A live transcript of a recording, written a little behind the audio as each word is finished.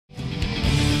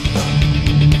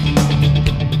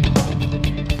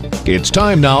It's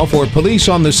time now for Police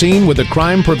on the Scene with a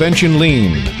Crime Prevention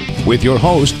Lean. With your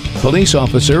host, Police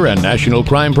Officer and National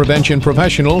Crime Prevention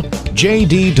Professional,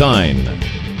 J.D. Dine.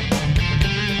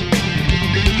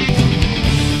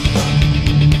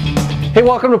 Hey,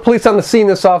 welcome to Police on the Scene.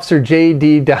 This is Officer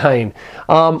J.D. Dine.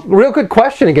 Real good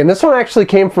question again. This one actually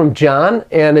came from John,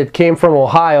 and it came from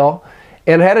Ohio,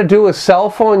 and it had to do with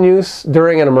cell phone use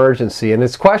during an emergency. And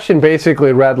his question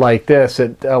basically read like this.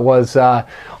 It was,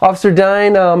 Officer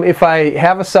Dine, if I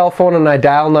have a cell phone and I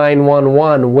dial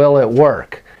 911, will it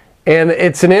work? And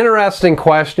it's an interesting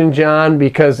question, John,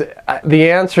 because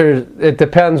the answer, it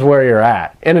depends where you're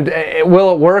at. And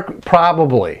will it work?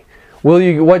 Probably.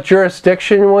 What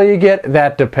jurisdiction will you get?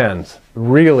 That depends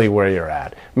really where you're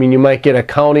at. I mean, you might get a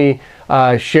county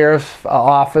sheriff's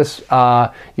office,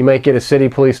 you might get a city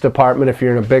police department if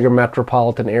you're in a bigger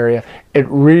metropolitan area. It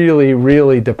really,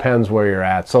 really depends where you're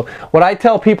at. So what I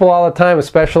tell people all the time,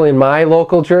 especially in my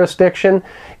local jurisdiction,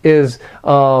 is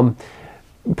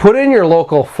put in your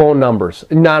local phone numbers,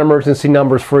 non-emergency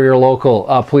numbers for your local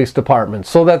police department,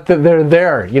 so that they're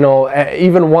there. You know,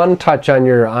 even one touch on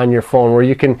your phone, where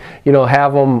you can, you know,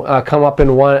 have them come up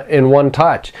in one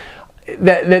touch.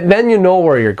 Then you know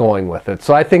where you're going with it.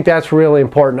 So I think that's really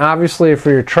important. Obviously, if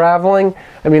you're traveling,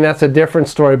 I mean, that's a different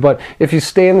story. But if you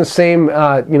stay in the same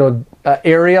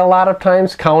area a lot of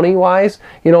times, county-wise,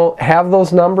 you know, have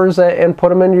those numbers and put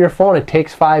them into your phone. It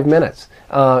takes 5 minutes.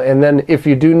 And then if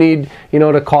you do need, you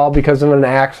know, to call because of an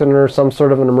accident or some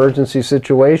sort of an emergency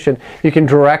situation, you can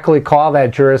directly call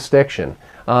that jurisdiction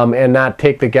and not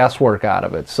take the guesswork out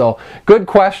of it. So good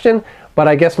question, but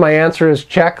I guess my answer is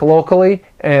check locally,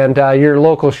 and your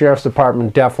local sheriff's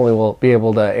department definitely will be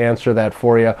able to answer that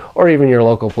for you, or even your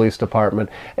local police department.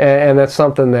 And that's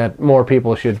something that more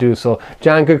people should do. So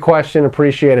John, good question,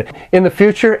 appreciate it. In the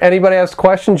future, anybody has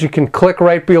questions, you can click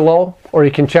right below, or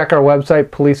you can check our website,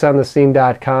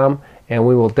 policeonthescene.com, and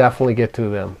we will definitely get to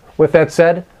them. With that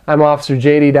said, I'm Officer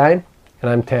J.D. Dine,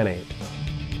 and I'm 10-8.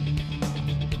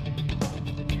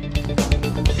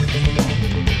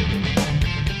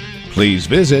 Please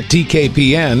visit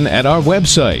TKPN at our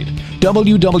website,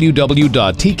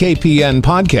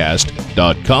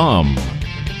 www.tkpnpodcast.com.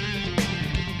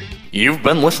 You've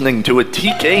been listening to a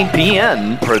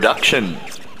TKPN production.